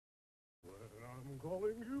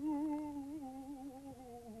calling you.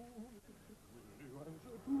 Will you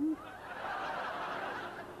answer too?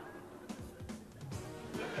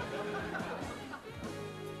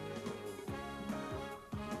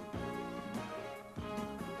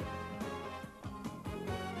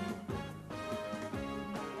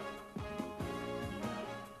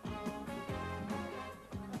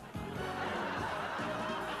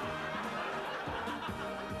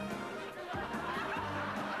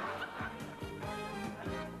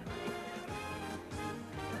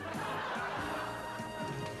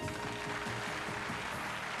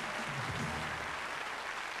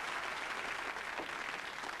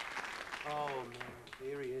 Oh, no.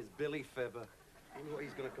 Here he is, Billy Fibber. I wonder what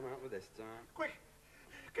he's going to come out with this time. Quick,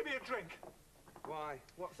 give me a drink. Why?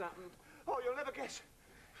 What's happened? Oh, you'll never guess.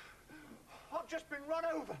 I've just been run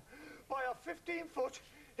over by a 15-foot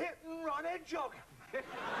hit-and-run hedgehog. Hedgehog,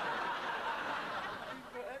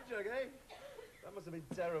 eh? That must have been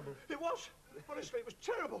terrible. It was. Honestly, it was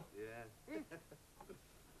terrible. Yeah.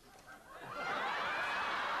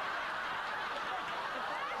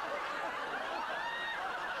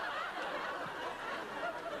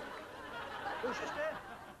 Oh, sister,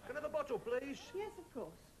 can I have a bottle, please? Yes, of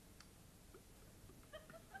course.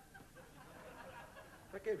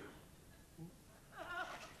 Thank you.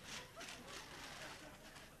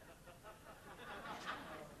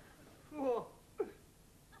 Oh,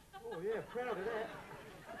 yeah, proud of that.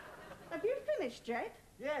 Have you finished, Jed?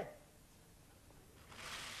 Yeah.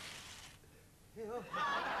 Yeah.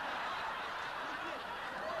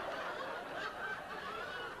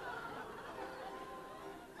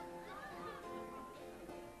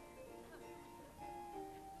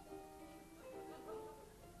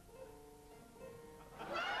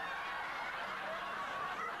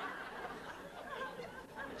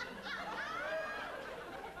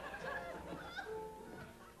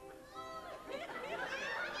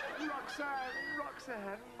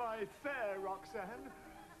 Roxanne, my fair Roxanne,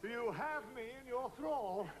 you have me in your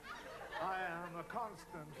thrall. I am a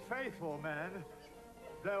constant, faithful man,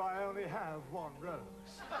 though I only have one rose.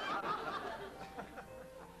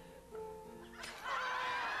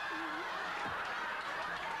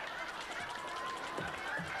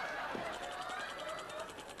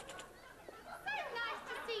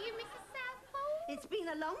 It's been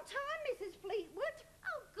a long time, Mrs. Fleetwood.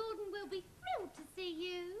 Oh, Gordon will be thrilled to see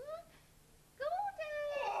you. Gordon!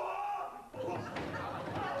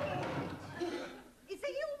 Is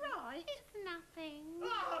he all right? It's nothing.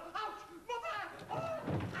 Ouch! Mother!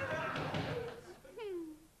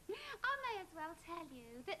 I may as well tell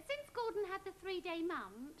you that since Gordon had the 3-day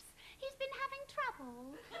mumps, he's been having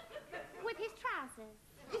trouble with his trousers.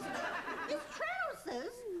 His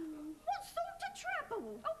trousers? What sort of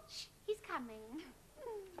trouble? Oh, shh, he's coming.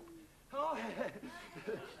 Oh,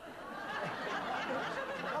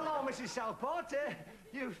 hello, Mrs. Southport.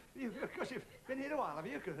 Of course, you've been here a while, have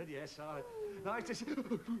you? Good, yes. Nice to see you.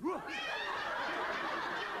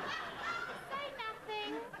 Say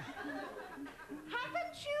nothing.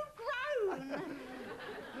 Haven't you grown?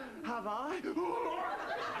 Have I? Do,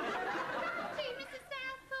 Mrs.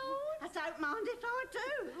 Southport? I don't mind if I do.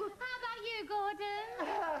 How about you, Gordon?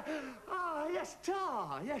 Yes,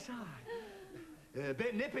 Tar. Yes, I. A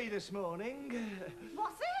bit nippy this morning.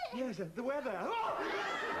 What's it? Yes, the weather. Oh,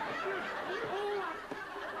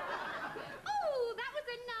 that was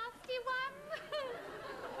a nasty one.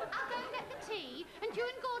 I'll go and get the tea, and you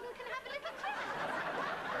and Gordon can have a little chat.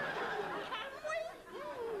 Can we?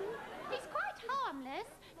 He's quite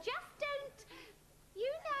harmless. Just don't,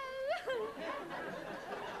 you know.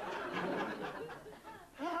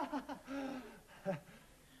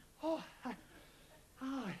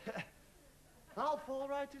 Alf, all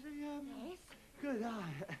right, is he? Yes. Good,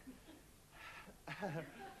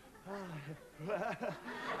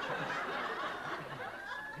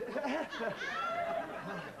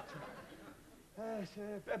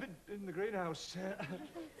 I've been in the greenhouse. The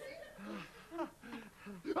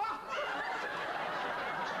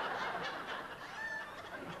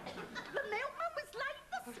milkman was late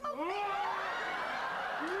this morning.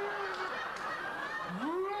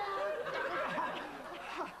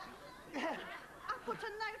 I put a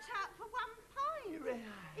note out for £1.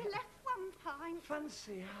 He left £1.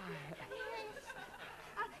 Fancy, Yes.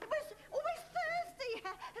 It was always Thursday,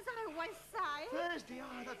 as I always say. Thursday,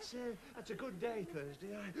 that's a good day,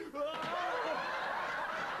 Thursday.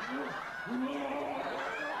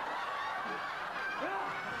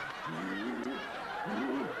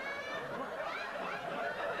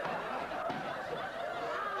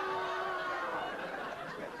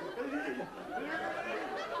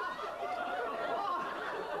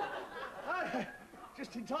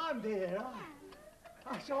 Just in time, dear.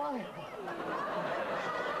 Shall I?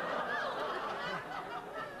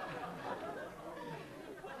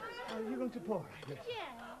 Are you going to pour? Yeah.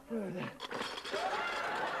 Good.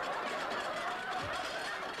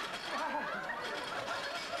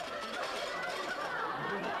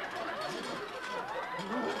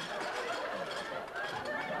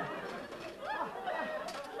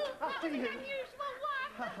 That was an unusual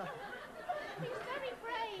one. He's very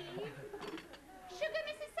brave. Sugar,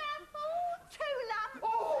 Mrs. Southall? 2 lumps. Oh!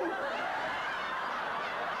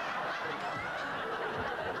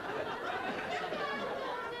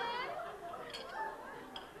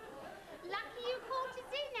 Lucky you called us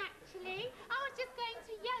in, actually. I was just going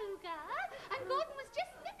to yoga, and Gordon was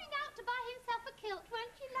just nipping out to buy himself a kilt,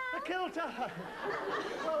 weren't you, A love? kilter!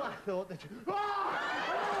 Well, I thought that you...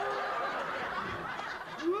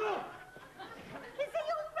 Is he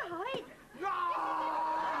all right?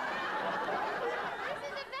 This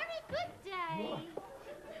is a very good day.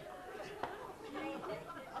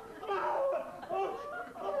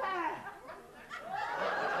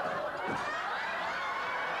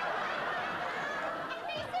 A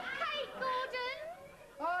piece of cake, Gordon.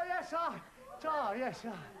 Oh, yes, yes,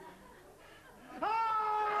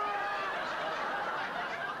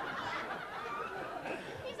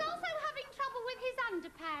 He's also having trouble with his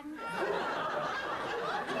underpants.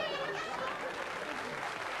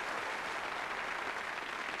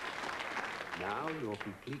 Now you're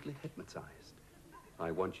completely hypnotized.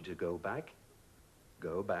 I want you to go back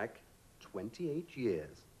 28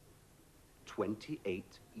 years.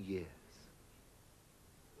 28 years.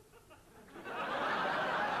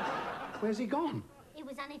 Where's he gone? He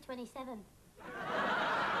was only 27.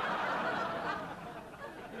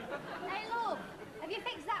 Hey, love, have you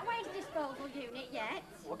fixed that waste disposal unit yet?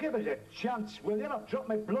 Well, give us a chance, will you? Not drop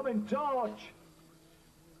my blooming torch.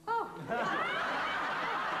 Oh.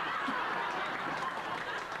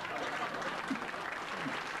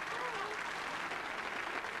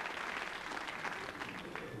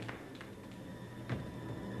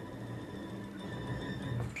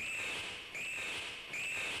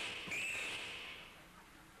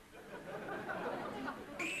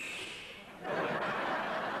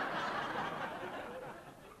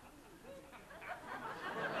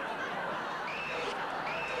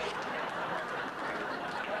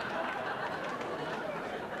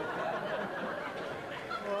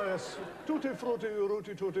 Yes, tutti frutti,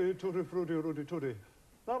 rooty tutti, tutti frutti, rooty tutti.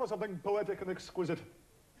 That was something poetic and exquisite.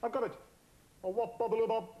 I've got it. A wop bubble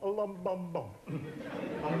bop, a lum bum bum.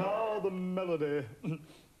 And now the melody.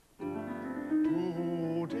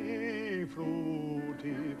 Tutti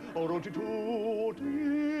frutti, oh rooty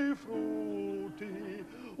tutti frutti,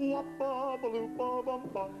 wop bubble bum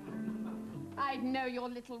bum. I'd know your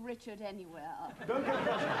little Richard anywhere. Don't get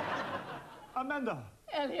frustrated. Amanda.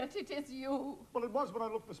 Elliot, it is you. Well, it was when I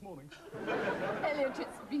looked this morning. Elliot,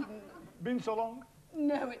 it's been... Been so long?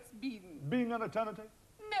 No, it's been... Been an eternity?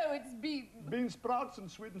 No, it's been... Bean sprouts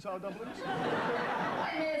and sweet and sour dumplings?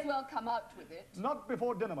 I may as well come out with it. Not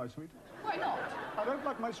before dinner, my sweet. Why not? I don't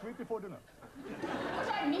like my sweet before dinner. What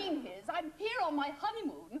I mean is, I'm here on my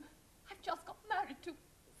honeymoon. I've just got married to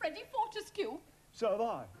Freddie Fortescue. So have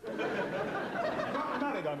I. Not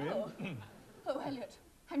married, I mean. Oh, Elliot,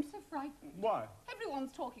 I'm so frightened. Why?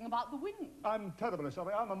 Everyone's talking about the wind. I'm terribly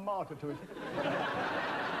sorry. I'm a martyr to it.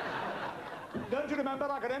 Don't you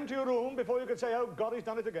remember I could empty your room before you could say, oh, God, he's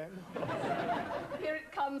done it again? Here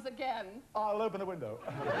it comes again. I'll open the window.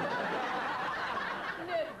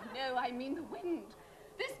 No, I mean the wind.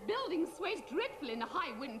 This building sways dreadfully in a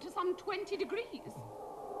high wind to some 20 degrees. Is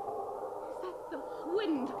that the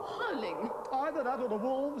wind howling? Either that or the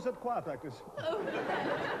wolves at choir practice. Oh,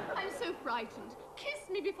 I'm so frightened. Kiss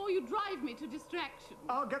me before you drive me to distraction.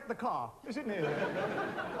 I'll get the car. Is it near?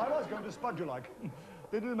 I was going to spud you like.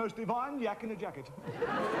 They do the most divine yak in a jacket.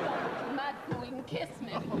 Mad fool, kiss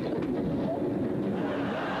me.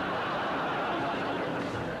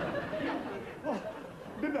 Oh,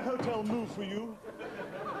 did the hotel move for you?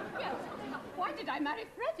 Well, why did I marry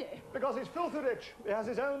Freddie? Because he's filthy rich. He has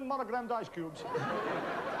his own monogrammed ice cubes.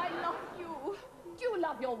 I love you. Do you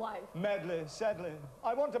love your wife? Madly, sadly.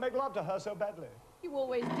 I want to make love to her so badly. You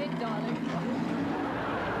always did, darling.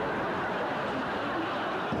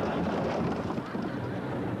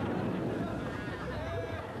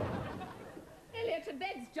 Elliot, a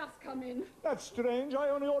bed's just come in. That's strange. I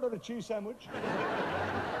only ordered a cheese sandwich.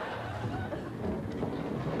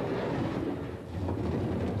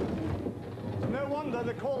 No wonder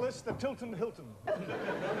they call this the Tilton Hilton.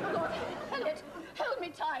 God, Elliot, hold me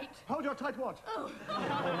tight. Hold your tight what? Oh.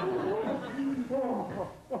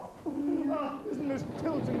 Isn't this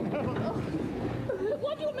Tilton heaven?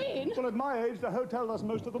 What do you mean? Well, at my age, the hotel does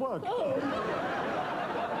most of the work. Oh.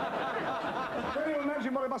 Can you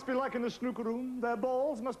imagine what it must be like in the snooker room? Their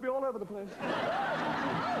balls must be all over the place.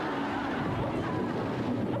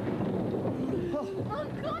 Oh,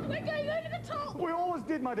 God, we're going over the top. We always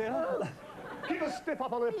did, my dear. Oh. Keep a stiff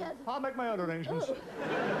upper lip. Yes. I'll make my own arrangements. Oh.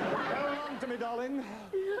 Hold on to me, darling.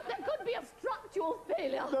 There could be a structural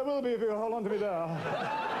failure. There will be if you hold on to me there.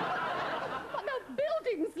 But the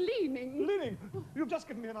building's leaning. Leaning? You've just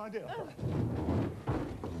given me an idea. Oh.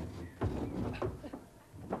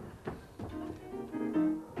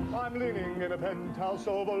 I'm leaning in a penthouse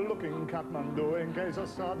overlooking Kathmandu in case a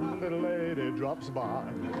sudden little lady drops by.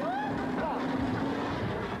 Ah,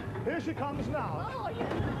 here she comes now. Oh,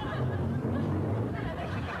 yes.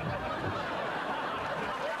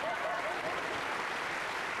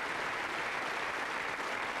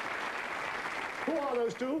 Who are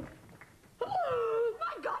those two? Oh,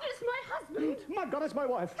 my God, it's my husband. My God, it's my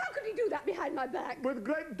wife. How could he do that behind my back? With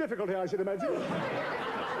great difficulty, I should imagine.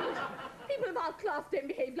 People of our class don't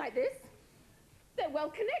behave like this. They're well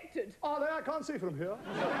connected. Are they? I can't see from here.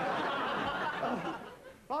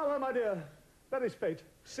 Oh, well, my dear, that is fate.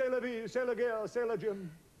 Sailor V, Sailor Gale, Sailor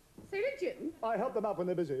Jim. Sailor Jim? I help them out when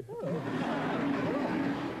they're busy. Oh.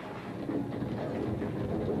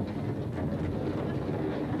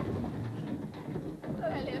 Oh,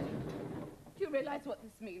 Elliot, do you realize what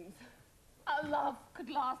this means? Our love could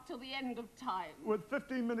last till the end of time. With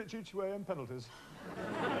 15 minutes each way and penalties.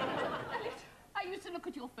 Elliot, I used to look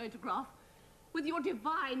at your photograph with your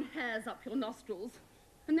divine hairs up your nostrils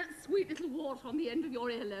and that sweet little wart on the end of your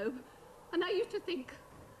earlobe. And I used to think,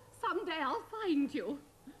 someday I'll find you.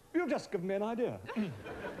 You've just given me an idea.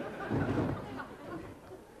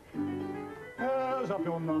 Hairs up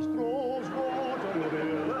your nostrils, wart on your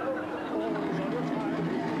earlobe, horns on your thigh.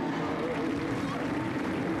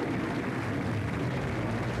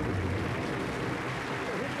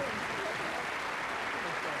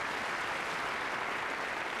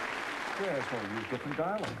 Yes, well, use different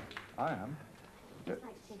dialogue. I am. I'd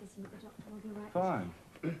like to take a seat. The doctor will be right. Fine.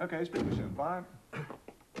 Okay, speak to you soon. Bye.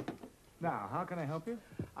 Now, how can I help you?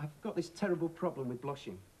 I've got this terrible problem with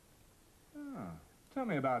blushing. Ah, tell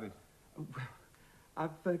me about it. Well,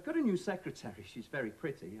 I've got a new secretary. She's very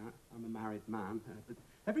pretty. I'm a married man. But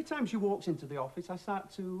every time she walks into the office, I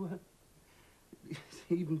start to...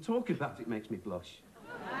 even talking about it makes me blush.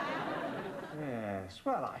 Yes,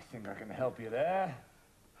 well, I think I can help you there.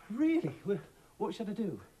 Really? Well, what should I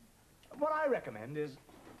do? What I recommend is...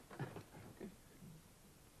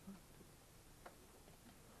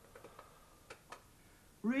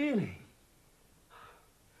 Really?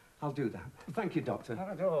 I'll do that. Thank you, Doctor. Not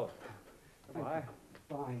at all. Bye.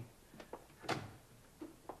 Bye.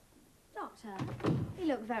 Doctor, he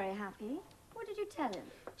looked very happy. What did you tell him?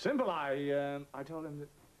 Simple. I told him that...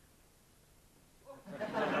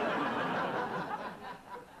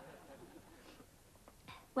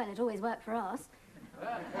 Well, it always worked for us.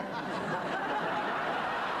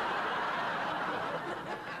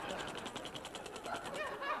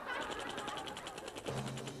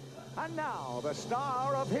 And now, the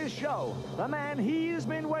star of his show, the man he's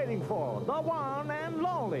been waiting for, the one and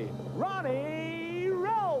lonely, Ronnie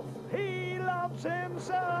Rolfe. He loves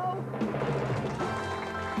himself.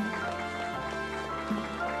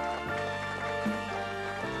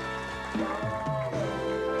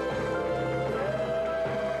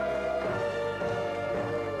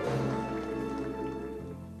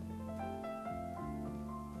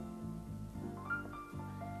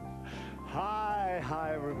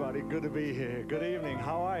 Hi, everybody. Good to be here. Good evening.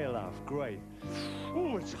 How are you, love? Great.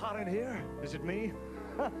 Ooh, it's hot in here. Is it me?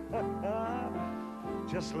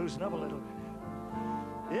 Just loosen up a little bit.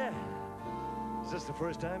 Yeah. Is this the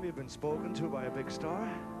first time you've been spoken to by a big star?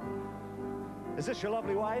 Is this your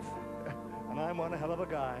lovely wife? And I'm one hell of a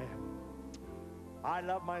guy. I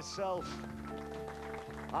love myself.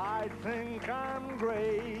 I think I'm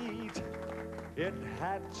great. It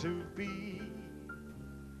had to be.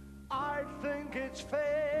 I think it's fate.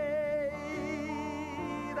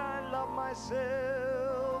 I love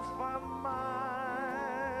myself. I'm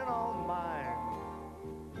mine, all mine.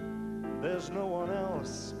 There's no one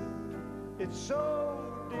else. It's so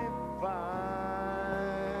divine.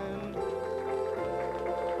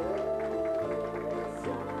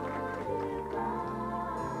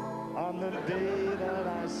 On the day that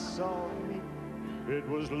I saw me, it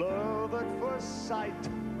was love at first sight.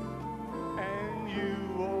 And you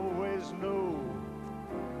always know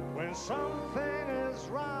when something is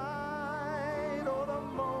right. Oh, the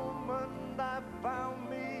moment I found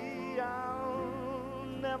me, I'll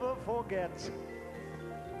never forget.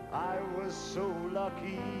 I was so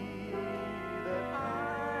lucky that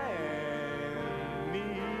I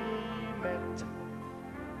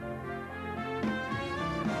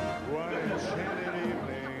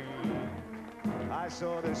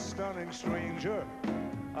saw this stunning stranger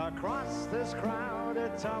across this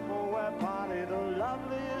crowded Tupperware party, the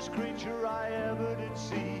loveliest creature I ever did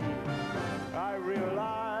see. I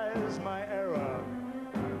realized my error.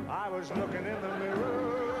 I was looking in the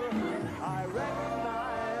mirror. I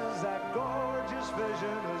recognized that gorgeous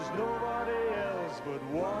vision as nobody else but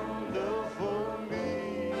wonderful me.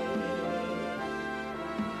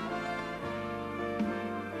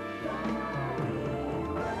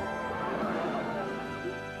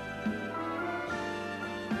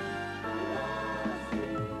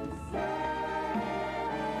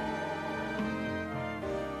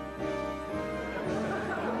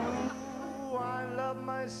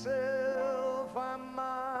 Myself, I'm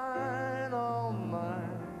mine, all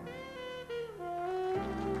mine.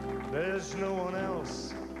 There's no one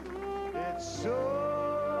else. It's so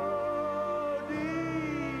divine.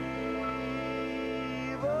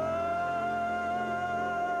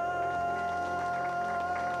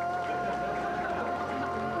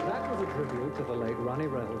 That was a tribute to the late Ronnie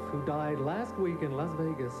Ralph, who died last week in Las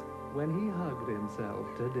Vegas when he hugged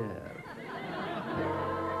himself to death.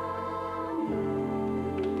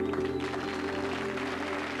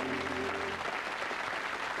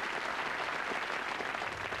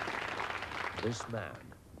 This man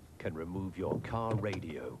can remove your car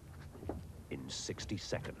radio in 60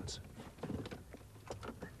 seconds.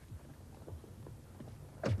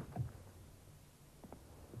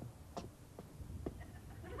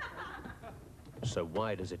 So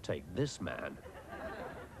why does it take this man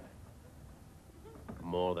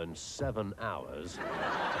more than 7 hours to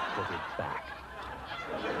put it back?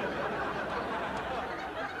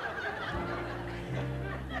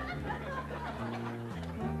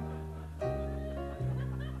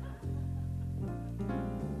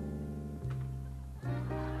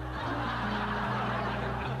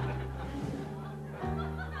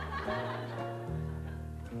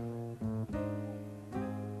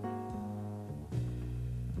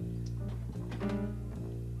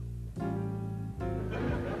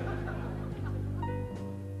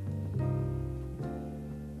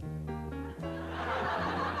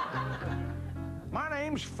 My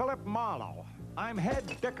name's Philip Marlowe. I'm head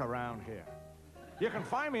dick around here. You can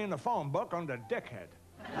find me in the phone book under Dickhead.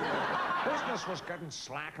 Business was getting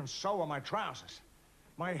slack, and so were my trousers.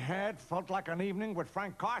 My head felt like an evening with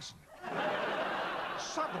Frank Carson.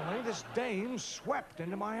 Suddenly, this dame swept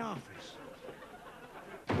into my office.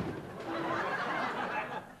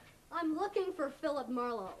 I'm looking for Philip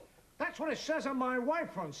Marlowe. That's what it says on my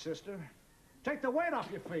wife front, sister. Take the weight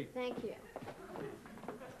off your feet. Thank you.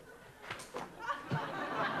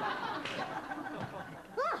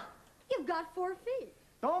 Ah, you've got 4 feet.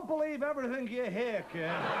 Don't believe everything you hear,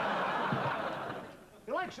 kid.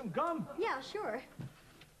 You like some gum? Yeah, sure.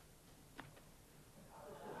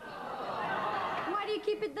 Why do you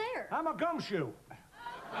keep it there? I'm a gumshoe.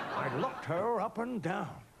 I looked her up and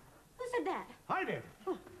down. Who said that? I did.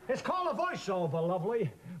 It's called a voiceover,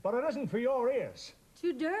 lovely, but it isn't for your ears.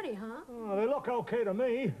 Too dirty, huh? Oh, they look okay to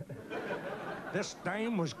me. This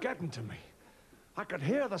dame was getting to me. I could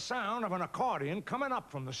hear the sound of an accordion coming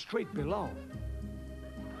up from the street below.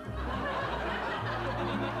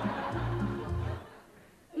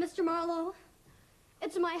 Mr. Marlowe,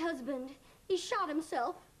 it's my husband. He shot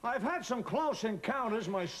himself. I've had some close encounters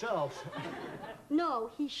myself. No,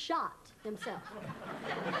 he shot himself.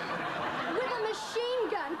 With a machine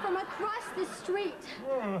gun from across the street.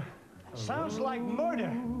 Sounds like murder.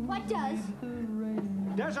 What does?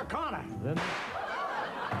 There's a corner.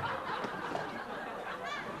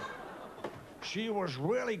 She was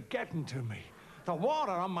really getting to me. The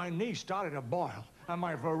water on my knee started to boil, and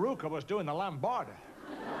my verruca was doing the lambada.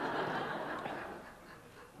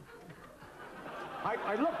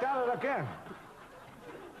 I looked at it again.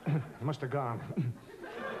 It must have gone.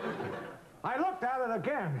 I looked at it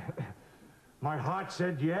again. My heart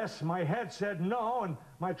said yes, my head said no, and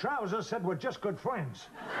my trousers said we're just good friends.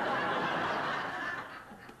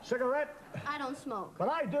 Cigarette? I don't smoke. But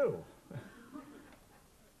I do.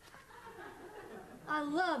 I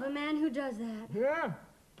love a man who does that. Yeah?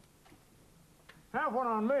 Have one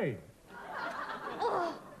on me.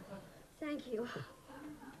 Oh, thank you.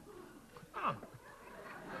 Ah.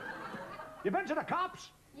 You been to the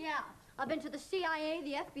cops? Yeah, I've been to the CIA,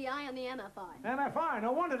 the FBI, and the MFI. MFI,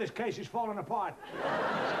 no wonder this case is falling apart.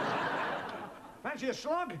 Fancy a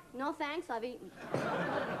slug? No thanks, I've eaten.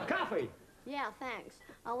 Coffee? Yeah, thanks.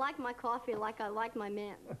 I like my coffee like I like my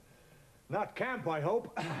men. Not camp, I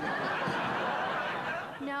hope.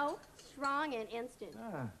 No, strong and instant.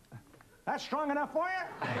 That's strong enough for you?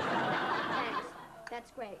 Thanks.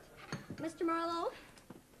 That's great. Mr. Marlowe,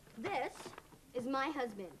 this is my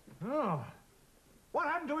husband. Oh, What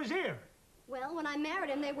happened to his ear? Well, when I married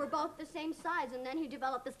him, they were both the same size, and then he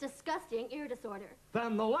developed this disgusting ear disorder.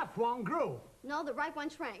 Then the left one grew. No, the right one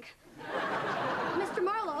shrank. Mr.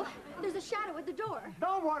 Marlowe, there's a shadow at the door.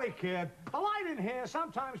 Don't worry, kid. A light in here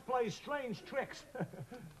sometimes plays strange tricks.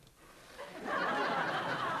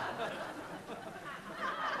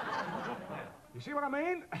 You see what I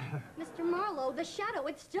mean? Mr. Marlowe, the shadow,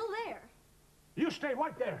 it's still there. You stay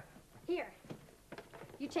right there. Here,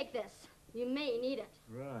 you take this. You may need it.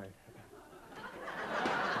 Right.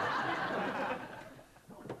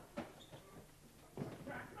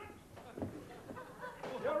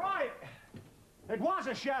 You're right. It was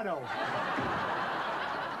a shadow.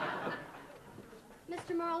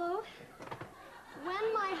 Mr. Marlowe,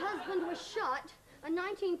 when my husband was shot, a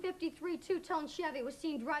 1953 two-tone Chevy was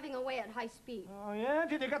seen driving away at high speed. Oh, yeah?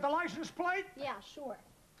 Did you get the license plate? Yeah, sure.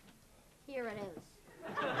 Here it is.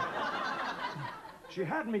 She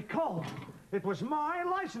had me cold. It was my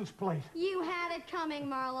license plate. You had it coming,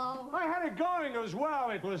 Marlowe. I had it going as well.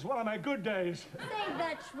 It was one of my good days. Save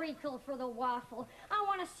that treacle for the waffle. I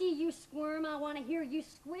want to see you squirm. I want to hear you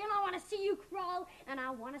squeal. I want to see you crawl. And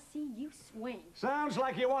I want to see you swing. Sounds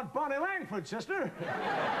like you want Bonnie Langford, sister.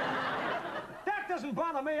 That doesn't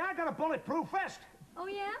bother me. I got a bulletproof vest. Oh,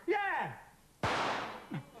 yeah? Yeah.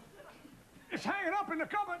 It's hanging up in the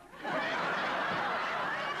cupboard.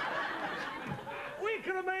 We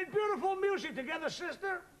could have made beautiful music together,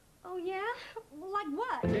 sister. Oh, yeah? Like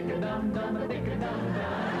what? Not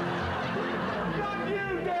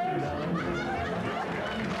you, Dave.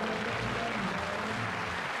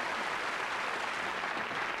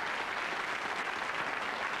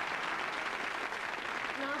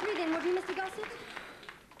 Now, breathe in, would you, Mr. Gossett?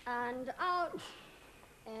 And out,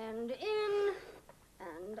 and in,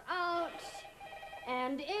 and out,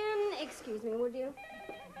 and in. Excuse me, would you?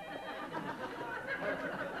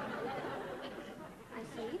 I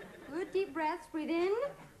see. Good deep breaths. Breathe in.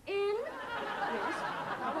 In. Yes.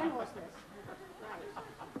 Now, when was this? Right.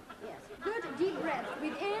 Yes. Good deep breaths.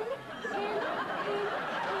 Breathe in. In.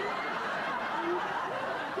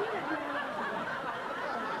 Good.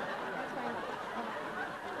 That's right.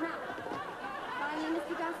 Now, finally,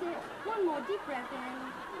 Mr. Gossett, one more deep breath in.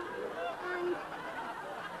 And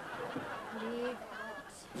breathe out.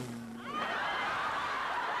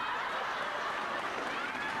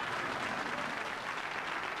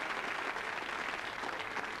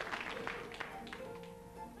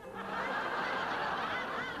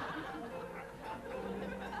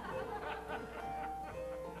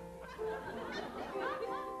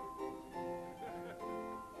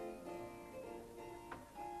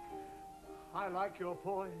 I like your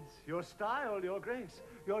poise, your style, your grace,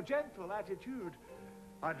 your gentle attitude.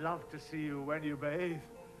 I'd love to see you when you bathe,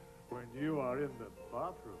 when you are in the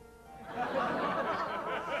bathroom.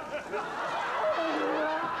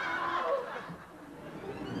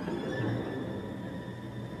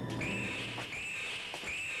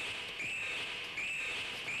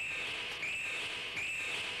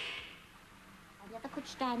 Have you ever could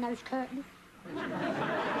stand those curtains?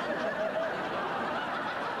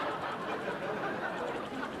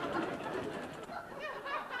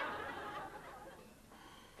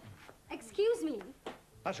 Excuse me.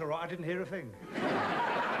 That's all right, I didn't hear a thing.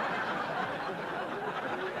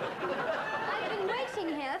 I've been waiting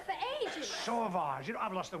here for ages. So have I. You know,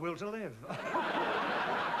 I've lost the will to live.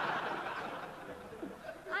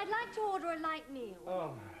 I'd like to order a light meal.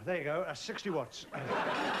 Oh, there you go. 60 watts.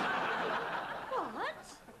 What?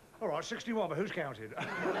 All right, 61, but who's counted?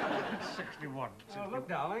 61. Oh, look,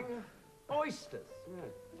 darling. Oysters. Yeah.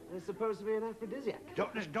 They're supposed to be an aphrodisiac.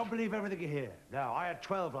 Don't believe everything you hear. No, I had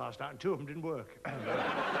 12 last night, and 2 of them didn't work.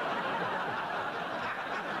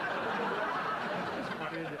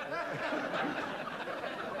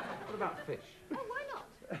 What about fish? Oh, why not?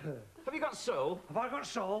 Have you got sole? Have I got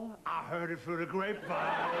soul? I heard it through the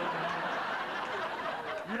grapevine.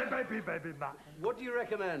 Yeah, baby, man. What do you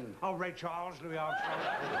recommend? Oh, Ray Charles, Louis Armstrong.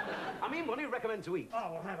 I mean, what do you recommend to eat?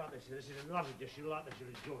 Oh, well, how about this? This is a lovely dish. You'll like this. You'll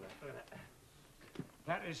enjoy that. Look at that.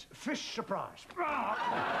 That is fish surprise.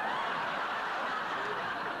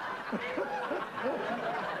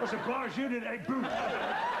 I'm surprised you didn't eat boot.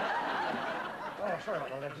 Oh, sorry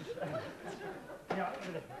about that. Just, yeah, look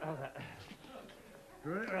at it. Oh, that.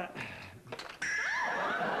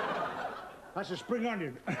 That's a spring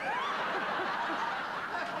onion.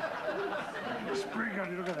 Spring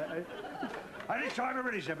onion, look at that. Any time I'm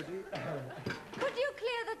ready, 70. Could you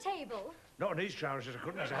clear the table? Not on these trousers, I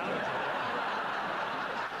couldn't. There's a hand.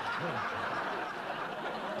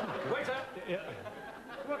 Waiter! Yeah.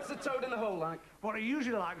 What's the toad in the hole like? What he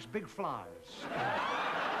usually likes, big flies.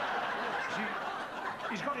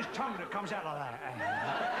 He's got his tongue that comes out like that.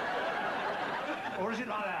 Or is it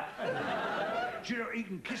like that? Do you know he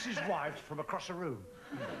can kiss his wife from across the room?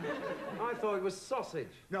 I thought it was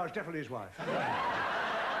sausage. No, it's definitely his wife.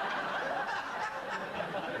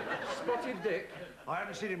 Spotted Dick? I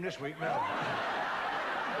haven't seen him this week, no.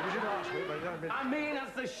 It was in last week, but he hasn't been... I mean,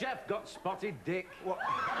 has the chef got Spotted Dick? What?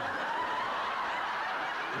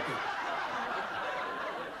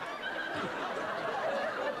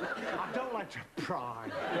 I don't like to pry.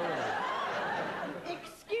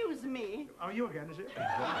 Excuse me. Oh, you again, is it?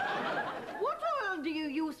 What oil do you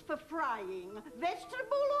use for frying?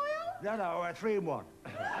 Vegetable oil? No, 3 in 1.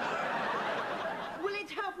 Will it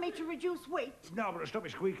help me to reduce weight? No, but it'll stop me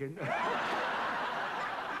squeaking.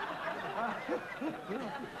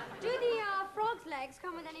 Do the frog's legs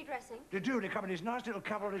come with any dressing? They do, they come in these nice little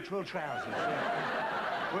cavalry twill trousers.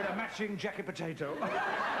 Yeah. With a matching jacket potato.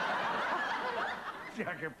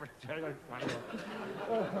 Jacket potato.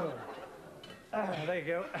 There you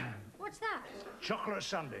go. What's that? Chocolate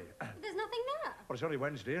sundae. There's nothing there. Well, it's only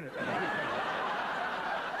Wednesday, isn't it?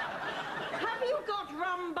 Have you got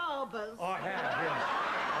rum barbers? I have, yes.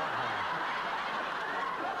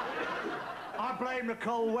 I blame the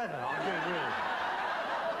cold weather, I do really.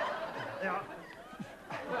 Yeah.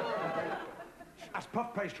 That's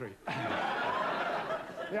puff pastry.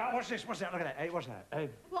 Yeah, what's this? What's that? Look at that. Hey, what's that? Hey.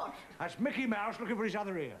 What? That's Mickey Mouse looking for his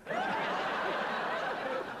other ear.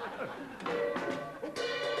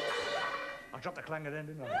 I dropped the clanger then,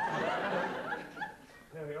 didn't I?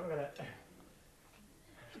 There we go, look at that.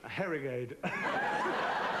 A Herringade.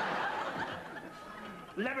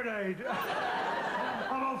 Lemonade.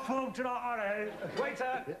 I'm on form tonight, aren't I?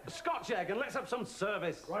 Waiter, Scotch egg, and let's have some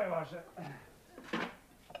service. Right, Master.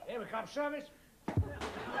 Here we come, service.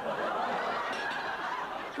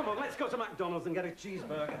 Come on, let's go to McDonald's and get a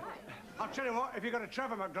cheeseburger. I'll tell you what, if you go to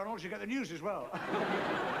Trevor McDonald's, you get the news as well.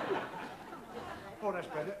 Oh, that's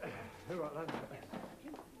better. All right, then.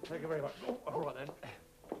 Thank you very much. Oh, all right, then.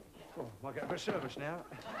 Oh, might get a bit of service now.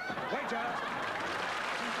 Waiter!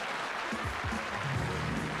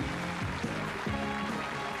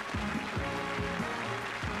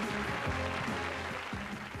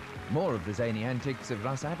 More of the zany antics of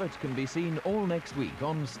Russ Abbot can be seen all next week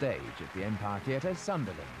on stage at the Empire Theatre,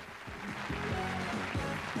 Sunderland.